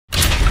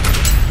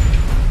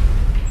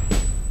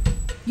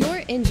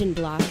engine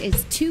block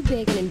is too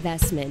big an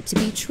investment to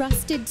be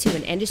trusted to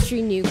an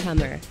industry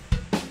newcomer.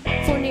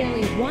 For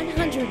nearly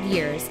 100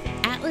 years,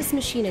 Atlas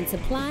Machine &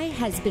 Supply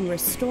has been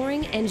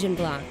restoring engine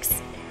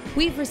blocks.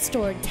 We've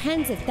restored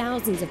tens of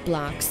thousands of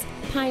blocks,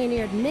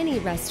 pioneered many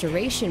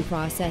restoration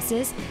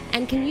processes,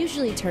 and can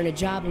usually turn a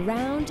job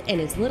around in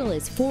as little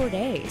as 4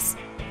 days.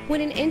 When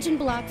an engine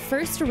block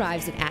first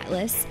arrives at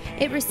Atlas,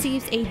 it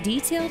receives a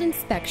detailed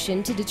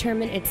inspection to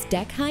determine its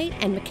deck height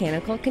and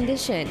mechanical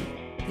condition.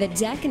 The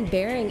deck and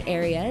bearing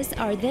areas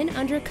are then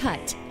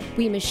undercut.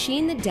 We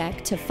machine the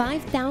deck to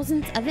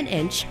 5/1000ths of an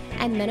inch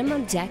and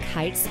minimum deck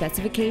height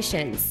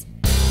specifications.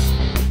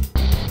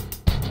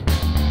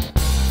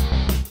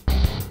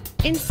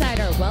 Inside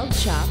our weld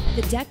shop,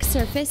 the deck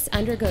surface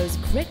undergoes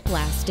grit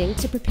blasting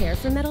to prepare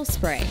for metal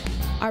spray.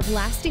 Our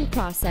blasting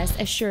process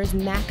assures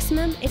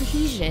maximum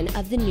adhesion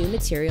of the new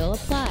material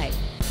applied.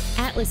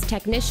 Atlas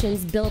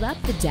technicians build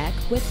up the deck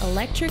with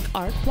electric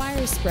arc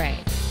wire spray.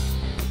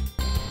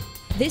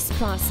 This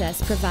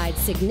process provides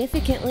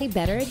significantly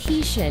better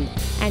adhesion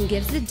and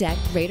gives the deck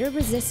greater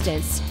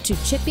resistance to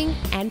chipping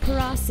and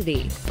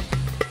porosity.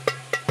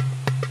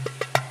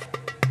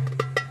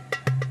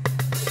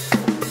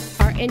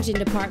 Our engine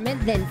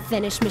department then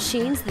finish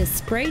machines the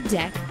spray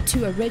deck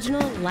to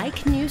original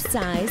like-new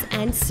size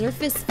and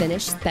surface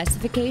finish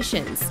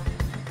specifications.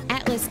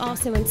 Atlas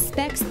also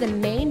inspects the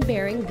main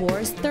bearing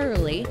bores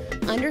thoroughly,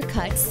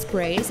 undercuts,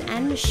 sprays,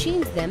 and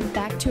machines them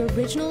back to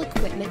original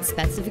equipment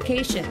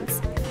specifications.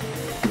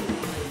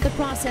 The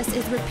process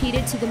is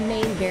repeated to the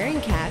main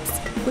bearing caps,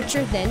 which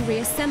are then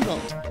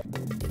reassembled.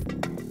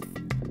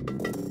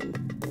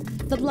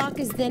 The block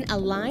is then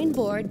aligned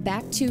bored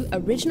back to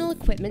original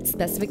equipment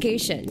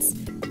specifications.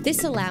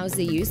 This allows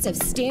the use of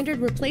standard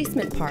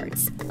replacement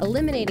parts,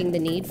 eliminating the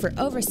need for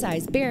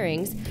oversized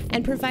bearings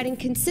and providing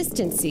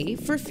consistency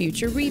for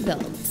future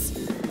rebuilds.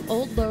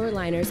 Old lower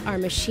liners are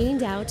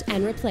machined out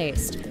and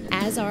replaced,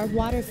 as are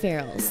water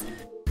ferrules.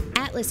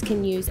 Atlas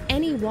can use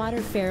any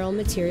water ferrule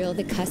material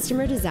the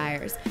customer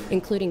desires,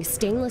 including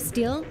stainless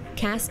steel,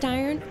 cast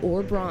iron,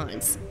 or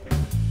bronze.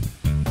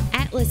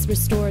 Atlas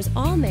restores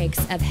all makes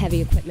of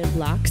heavy equipment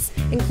blocks,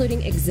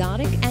 including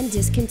exotic and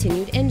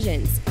discontinued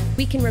engines.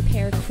 We can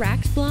repair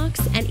cracked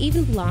blocks and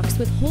even blocks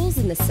with holes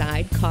in the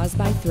side caused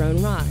by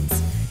thrown rods.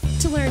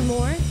 To learn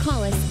more,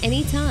 call us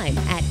anytime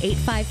at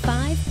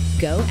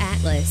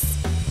 855-GO-ATLAS.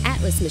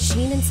 Atlas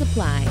Machine &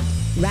 Supply.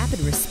 Rapid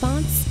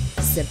response,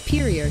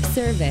 superior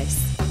service.